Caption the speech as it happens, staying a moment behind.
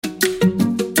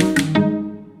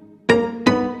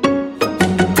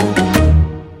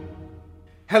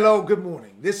Hello, good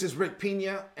morning. This is Rick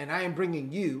Pina, and I am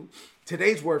bringing you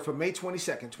today's word for May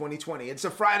 22nd, 2020. It's a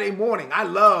Friday morning. I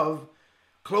love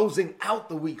closing out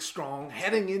the week strong,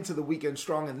 heading into the weekend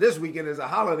strong, and this weekend is a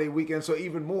holiday weekend, so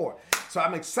even more. So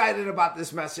I'm excited about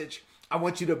this message. I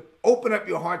want you to open up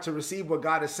your heart to receive what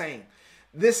God is saying.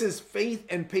 This is Faith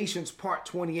and Patience Part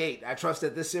 28. I trust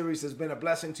that this series has been a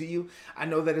blessing to you. I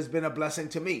know that it's been a blessing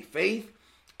to me. Faith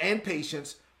and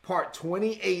Patience Part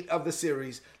 28 of the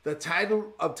series. The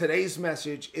title of today's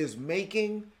message is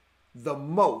Making the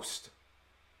Most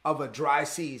of a Dry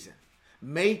Season.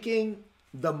 Making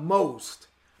the most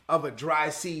of a dry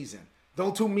season.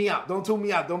 Don't tune me out. Don't tune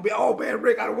me out. Don't be, oh man,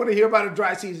 Rick, I don't want to hear about a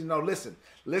dry season. No, listen.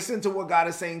 Listen to what God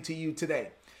is saying to you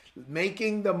today.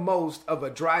 Making the most of a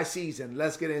dry season.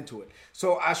 Let's get into it.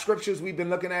 So our scriptures we've been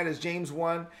looking at is James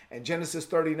 1 and Genesis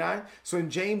 39. So in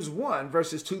James 1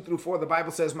 verses 2 through 4, the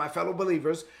Bible says, my fellow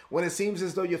believers, when it seems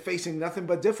as though you're facing nothing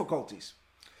but difficulties,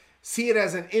 see it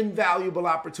as an invaluable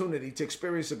opportunity to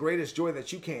experience the greatest joy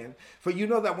that you can. For you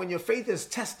know that when your faith is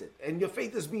tested, and your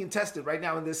faith is being tested right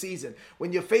now in this season,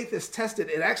 when your faith is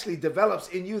tested, it actually develops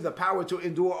in you the power to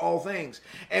endure all things.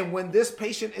 And when this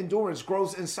patient endurance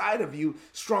grows inside of you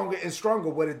stronger and stronger,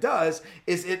 what it does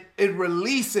is it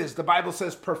releases, the Bible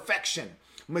says, perfection,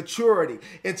 maturity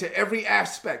into every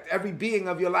aspect, every being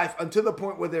of your life, until the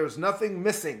point where there is nothing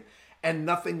missing and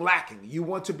nothing lacking. You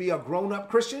want to be a grown-up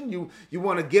Christian? You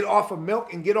want to get off of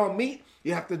milk and get on meat?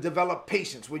 You have to develop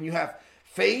patience. When you have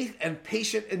faith and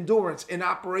patient endurance in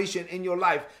operation in your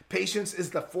life, patience is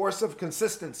the force of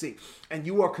consistency, and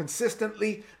you are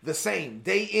consistently the same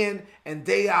day in and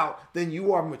day out, then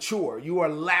you are mature. You are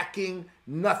lacking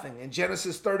nothing. In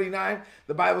Genesis 39,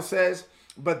 the Bible says,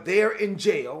 but there in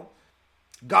jail,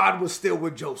 God was still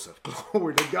with Joseph.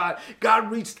 Glory to God. God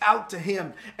reached out to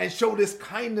him and showed his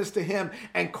kindness to him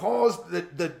and caused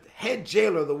the head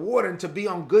jailer, the warden, to be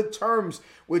on good terms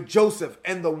with Joseph.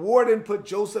 And the warden put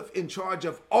Joseph in charge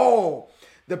of all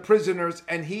the prisoners,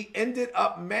 and he ended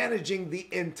up managing the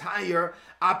entire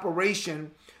operation.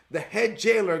 The head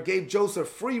jailer gave Joseph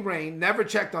free rein, never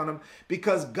checked on him,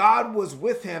 because God was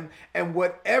with him. And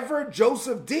whatever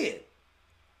Joseph did,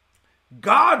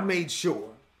 God made sure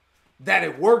that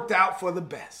it worked out for the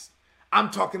best.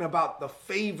 I'm talking about the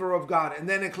favor of God. And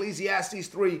then Ecclesiastes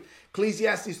 3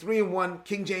 and 1,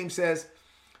 King James says,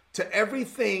 to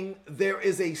everything there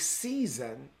is a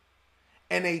season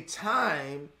and a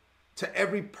time to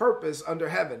every purpose under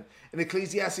heaven. In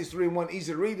Ecclesiastes 3 and 1,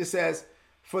 easy to read, it says,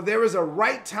 for there is a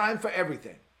right time for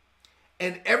everything,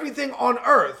 and everything on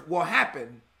earth will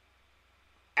happen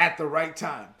at the right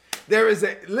time.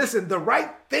 The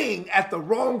right thing at the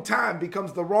wrong time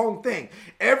becomes the wrong thing.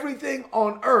 Everything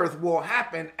on earth will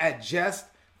happen at just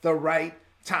the right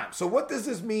time. So what does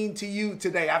this mean to you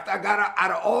today? After I got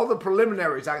out of all the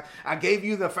preliminaries, I gave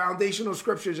you the foundational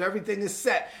scriptures, everything is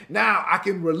set. Now I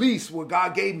can release what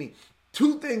God gave me.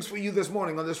 Two things for you this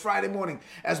morning, on this Friday morning,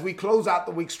 as we close out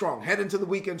the week strong, head into the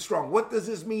weekend strong. What does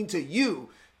this mean to you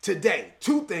today?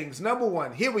 Two things. Number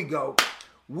one, here we go.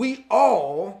 We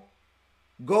all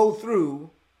go through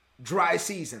dry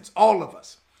seasons. All of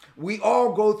us. We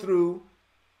all go through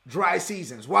dry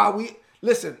seasons.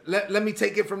 Let me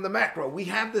take it from the macro. We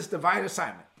have this divine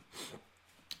assignment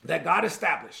that God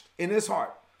established in his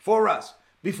heart for us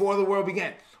before the world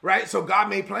began, right? So God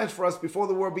made plans for us before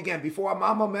the world began. Before our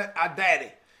mama met our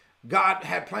daddy, God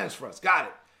had plans for us. Got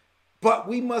it. But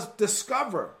we must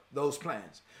discover those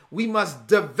plans. We must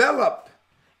develop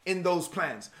in those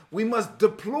plans. We must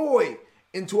deploy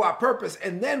into our purpose,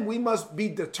 and then we must be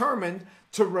determined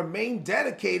to remain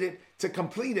dedicated to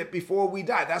complete it before we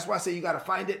die. That's why I say you got to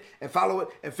find it and follow it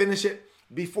and finish it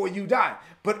before you die.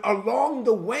 But along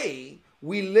the way,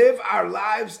 we live our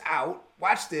lives out,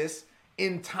 watch this,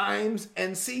 in times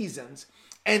and seasons.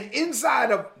 And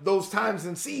inside of those times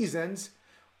and seasons,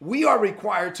 we are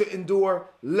required to endure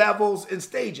levels and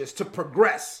stages, to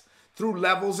progress through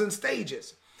levels and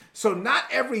stages. So not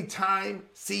every time,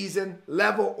 season,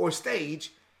 level, or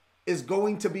stage is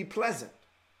going to be pleasant.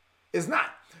 It's not.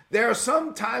 There are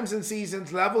some times and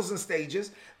seasons, levels and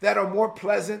stages that are more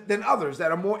pleasant than others,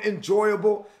 that are more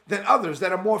enjoyable than others,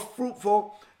 that are more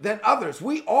fruitful than others.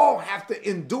 We all have to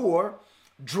endure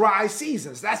dry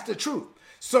seasons. That's the truth.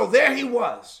 So there he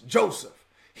was, Joseph.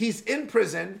 He's in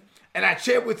prison. And I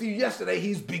shared with you yesterday,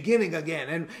 he's beginning again.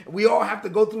 And we all have to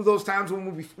go through those times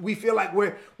when we feel like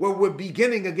we're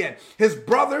beginning again. His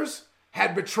brothers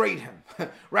had betrayed him,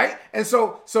 right? And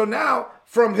so now,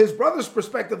 from his brother's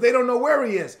perspective, they don't know where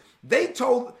he is. They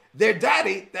told their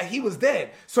daddy that he was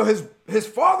dead. So his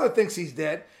father thinks he's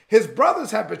dead. His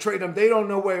brothers have betrayed him. They don't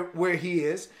know where he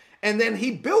is. And then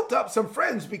he built up some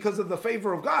friends because of the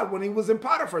favor of God when he was in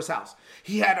Potiphar's house.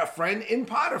 He had a friend in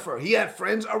Potiphar. He had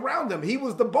friends around him. He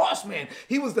was the boss man.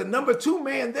 He was the number 2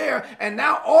 man there. And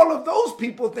now all of those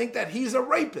people think that he's a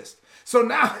rapist. So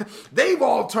now they've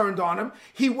all turned on him.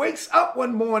 He wakes up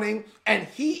one morning and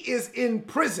he is in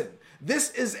prison.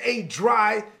 This is a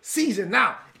dry season.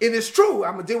 Now, it is true,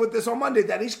 I'm going to deal with this on Monday,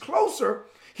 that he's closer.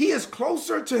 He is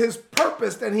closer to his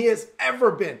purpose than he has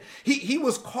ever been. He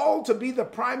was called to be the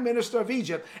prime minister of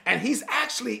Egypt, and he's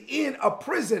actually in a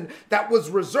prison that was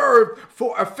reserved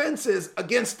for offenses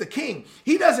against the king.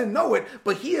 He doesn't know it,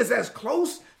 but he is as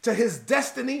close to his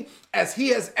destiny as he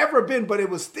has ever been, but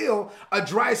it was still a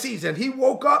dry season. He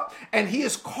woke up and he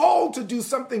is called to do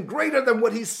something greater than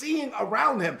what he's seeing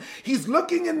around him. He's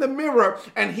looking in the mirror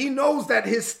and he knows that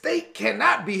his state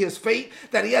cannot be his fate,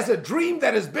 that he has a dream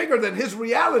that is bigger than his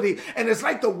reality. And it's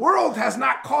like the world has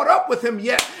not caught up with him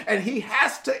yet, and he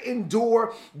has to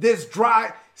endure this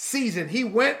dry season. He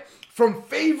went from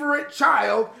favorite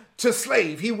child to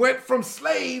slave. He went from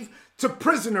slave to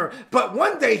prisoner. But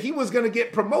one day he was going to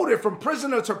get promoted from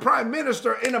prisoner to prime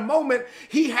minister. In a moment,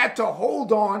 he had to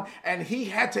hold on and he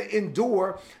had to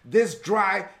endure this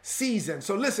dry season.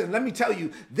 So listen, let me tell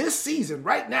you, this season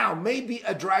right now may be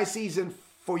a dry season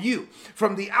for you.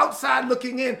 From the outside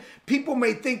looking in, people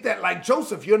may think that, like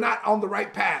Joseph, you're not on the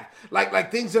right path.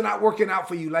 Like things are not working out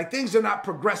for you. Like things are not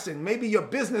progressing. Maybe your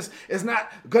business is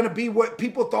not going to be what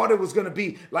people thought it was going to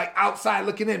be, like outside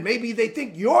looking in. Maybe they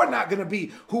think you're not going to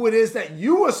be who it is that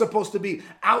you are supposed to be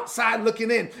outside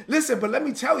looking in. Listen, but let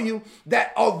me tell you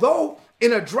that although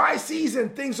in a dry season,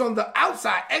 things on the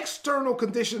outside, external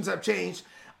conditions have changed,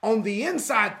 on the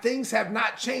inside, things have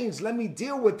not changed. Let me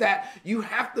deal with that. You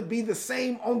have to be the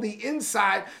same on the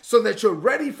inside so that you're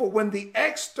ready for when the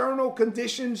external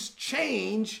conditions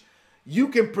change. You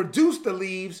can produce the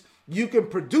leaves. You can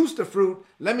produce the fruit.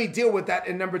 Let me deal with that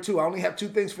in number 2. I only have 2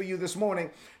 things for you this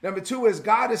morning. Number 2 is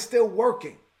God is still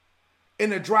working.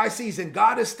 In a dry season,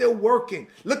 God is still working.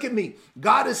 Look at me.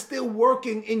 God is still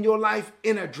working in your life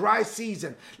in a dry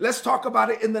season. Let's talk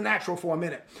about it in the natural for a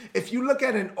minute. If you look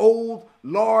at an old,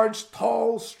 large,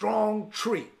 tall, strong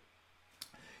tree,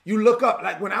 you look up,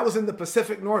 like when I was in the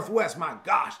Pacific Northwest, my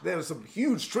gosh, there were some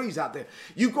huge trees out there.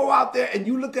 You go out there and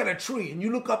you look at a tree and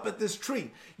you look up at this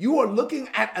tree. You are looking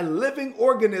at a living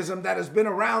organism that has been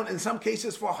around in some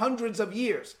cases for hundreds of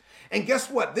years. And guess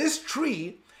what? This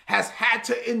tree has had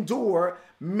to endure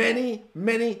many,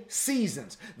 many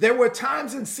seasons. There were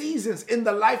times and seasons in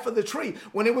the life of the tree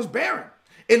when it was barren.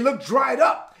 It looked dried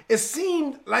up. It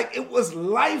seemed like it was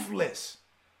lifeless,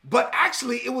 but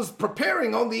actually it was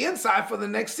preparing on the inside for the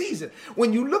next season.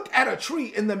 When you look at a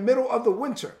tree in the middle of the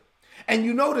winter and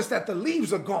you notice that the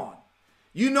leaves are gone,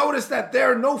 you notice that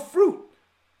there are no fruit,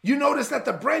 you notice that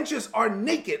the branches are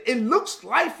naked. It looks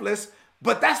lifeless,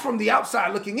 but that's from the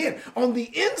outside looking in. On the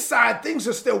inside, things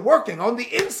are still working. On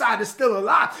the inside, it's still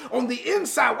alive. On the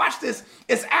inside, watch this,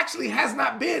 it actually has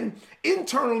not been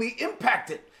internally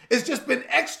impacted. It's just been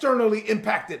externally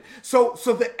impacted. So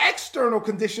the external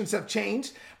conditions have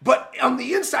changed, but on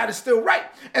the inside is still right.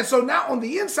 And so now on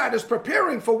the inside is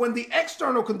preparing for when the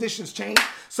external conditions change.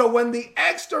 So when the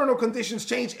external conditions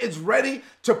change, it's ready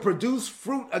to produce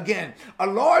fruit again. A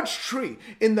large tree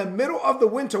in the middle of the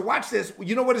winter, watch this.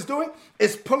 You know what it's doing?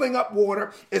 It's pulling up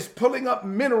water. It's pulling up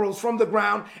minerals from the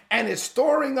ground, and it's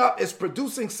storing up, it's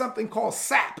producing something called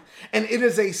sap. And it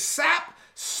is a sap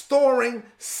storing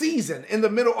season in the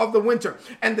middle of the winter.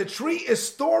 And the tree is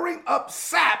storing up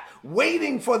sap,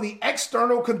 waiting for the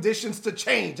external conditions to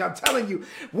change. I'm telling you,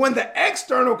 when the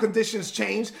external conditions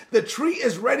change, the tree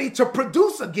is ready to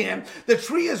produce again. The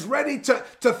tree is ready to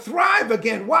thrive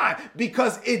again. Why?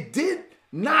 Because it did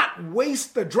not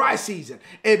waste the dry season.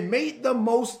 It made the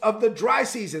most of the dry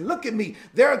season. Look at me.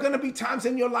 There are going to be times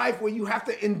in your life where you have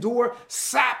to endure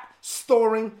sap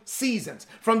storing seasons.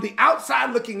 From the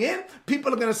outside looking in,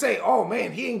 people are going to say, oh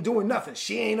man, he ain't doing nothing.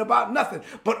 She ain't about nothing.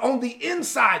 But on the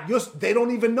inside, they don't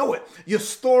even know it. You're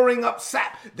storing up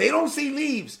sap. They don't see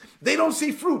leaves. They don't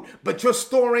see fruit, but you're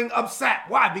storing up sap.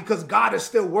 Why? Because God is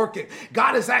still working.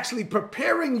 God is actually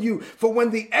preparing you for when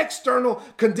the external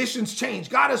conditions change.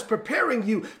 God is preparing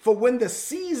you for when the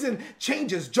season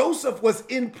changes. Joseph was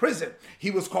in prison.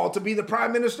 He was called to be the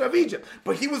prime minister of Egypt,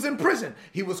 but he was in prison.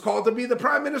 He was called to be the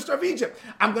prime minister of Egypt.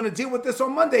 I'm going to deal with this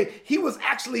on Monday. He was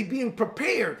actually being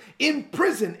prepared in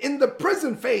prison, in the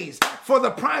prison phase, for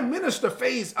the prime minister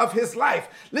phase of his life.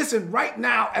 Listen, right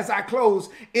now, as I close,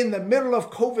 in the middle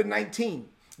of COVID-19,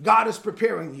 God is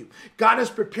preparing you. God is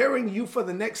preparing you for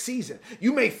the next season.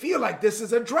 You may feel like this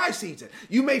is a dry season.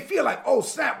 You may feel like, oh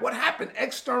snap, what happened?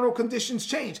 External conditions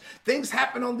change. Things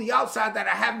happen on the outside that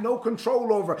I have no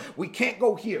control over. We can't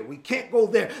go here. We can't go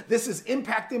there. This is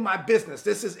impacting my business.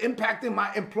 This is impacting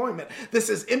my employment. This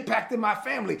is impacting my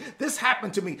family. This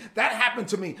happened to me. That happened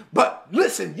to me. But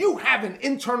listen, you have an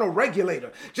internal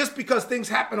regulator. Just because things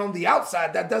happen on the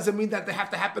outside, that doesn't mean that they have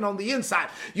to happen on the inside.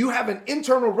 You have an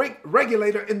internal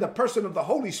regulator in the person of the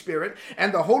Holy Spirit,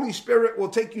 and the Holy Spirit will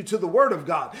take you to the Word of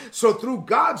God. So through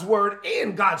God's Word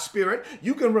and God's Spirit,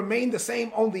 you can remain the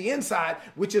same on the inside,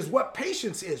 which is what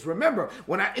patience is. Remember,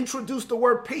 when I introduced the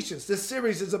word patience, this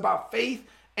series is about faith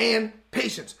and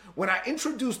patience. When I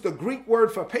introduce the Greek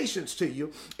word for patience to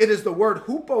you, it is the word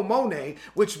hupomone,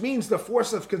 which means the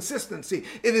force of consistency.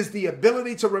 It is the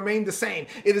ability to remain the same.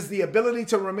 It is the ability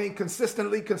to remain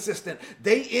consistently consistent.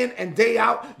 Day in and day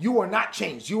out, you are not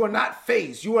changed. You are not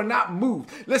phased. You are not moved.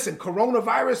 Listen,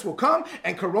 coronavirus will come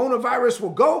and coronavirus will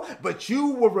go, but you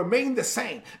will remain the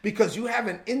same because you have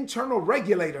an internal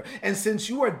regulator. And since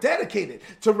you are dedicated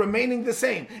to remaining the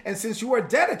same, and since you are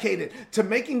dedicated to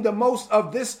making the most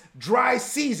of this dry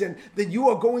season, then you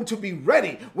are going to be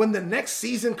ready when the next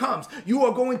season comes. You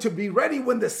are going to be ready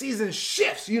when the season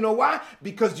shifts. You know why?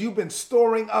 Because you've been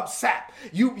storing up sap.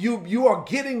 You are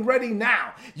getting ready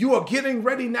now. You are getting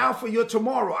ready now for your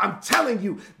tomorrow. I'm telling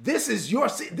you, this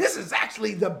is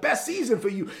actually the best season for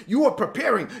you. You are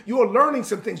preparing. You are learning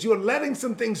some things. You are letting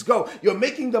some things go. You're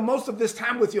making the most of this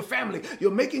time with your family.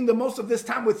 You're making the most of this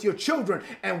time with your children.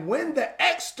 And when the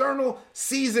external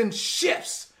season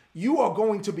shifts, you are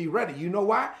going to be ready. You know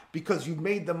why? Because you've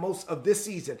made the most of this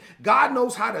season. God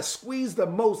knows how to squeeze the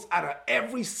most out of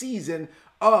every season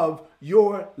of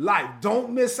your life.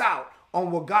 Don't miss out on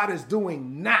what God is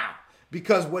doing now,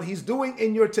 because what he's doing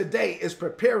in your today is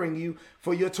preparing you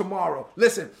for your tomorrow.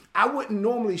 Listen, I wouldn't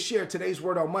normally share today's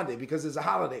word on Monday because it's a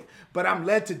holiday, but I'm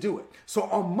led to do it. So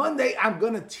on Monday, I'm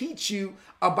going to teach you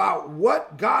about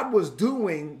what God was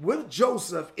doing with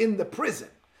Joseph in the prison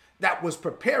that was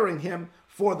preparing him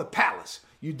for the palace.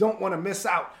 You don't want to miss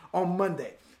out on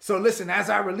Monday. So listen, as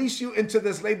I release you into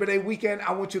this Labor Day weekend,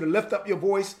 I want you to lift up your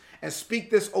voice and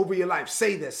speak this over your life.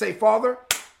 Say this. Say, Father,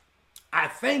 I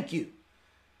thank you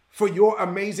for your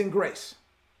amazing grace,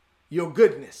 your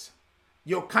goodness,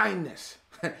 your kindness,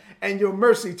 and your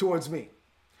mercy towards me.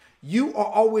 You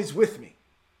are always with me.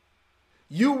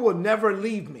 You will never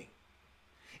leave me.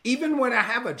 Even when I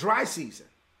have a dry season,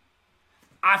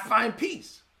 I find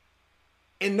peace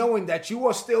in knowing that you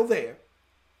are still there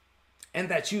and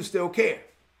that you still care.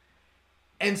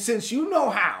 And since you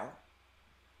know how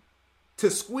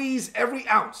to squeeze every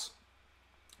ounce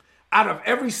out of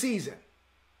every season,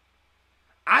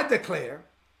 I declare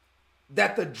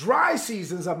that the dry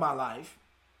seasons of my life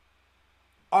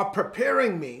are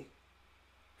preparing me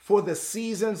for the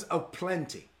seasons of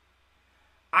plenty.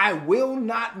 I will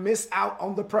not miss out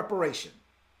on the preparation.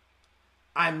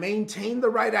 I maintain the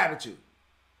right attitude.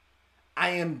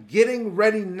 I am getting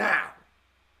ready now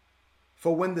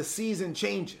for when the season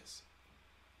changes.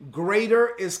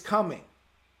 Greater is coming.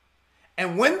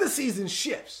 And when the season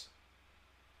shifts,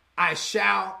 I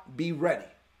shall be ready.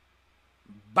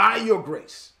 By your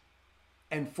grace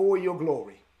and for your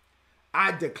glory,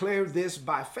 I declare this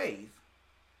by faith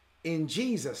in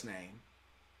Jesus' name.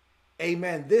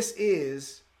 Amen. This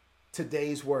is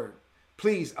today's word.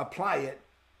 Please apply it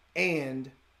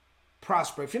and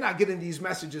prosper. If you're not getting these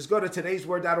messages, go to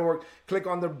todaysword.org, click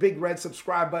on the big red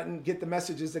subscribe button, get the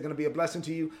messages. They're going to be a blessing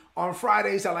to you. On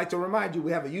Fridays, I like to remind you,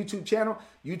 we have a YouTube channel,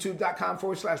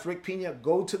 youtube.com/Rick Pina.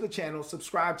 Go to the channel,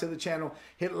 subscribe to the channel,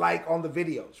 hit like on the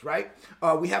videos, right?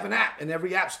 We have an app in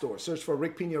every app store. Search for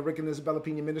Rick Pina, Rick and Isabella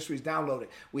Pina Ministries, download it.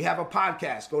 We have a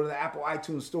podcast. Go to the Apple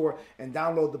iTunes store and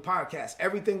download the podcast.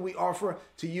 Everything we offer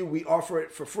to you, we offer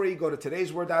it for free. Go to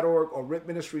todaysword.org or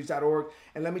rickministries.org.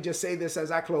 And let me just say this as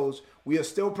I close. We are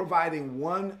still providing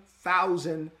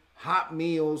 1,000 hot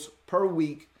meals per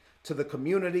week to the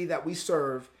community that we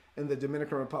serve in the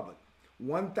Dominican Republic.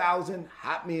 1,000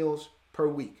 hot meals per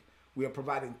week. We are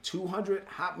providing 200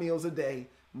 hot meals a day,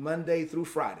 Monday through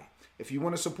Friday. If you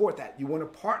want to support that, you want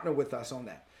to partner with us on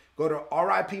that, go to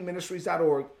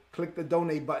ripministries.org, click the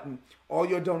donate button. All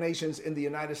your donations in the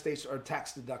United States are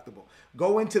tax deductible.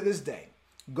 Go into this day,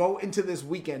 go into this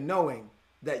weekend knowing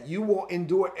that you will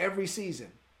endure every season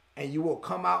and you will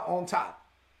come out on top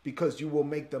because you will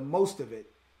make the most of it.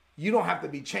 You don't have to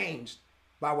be changed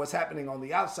by what's happening on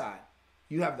the outside.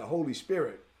 You have the Holy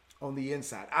Spirit on the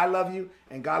inside. I love you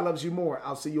and God loves you more.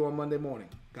 I'll see you on Monday morning.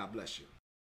 God bless you.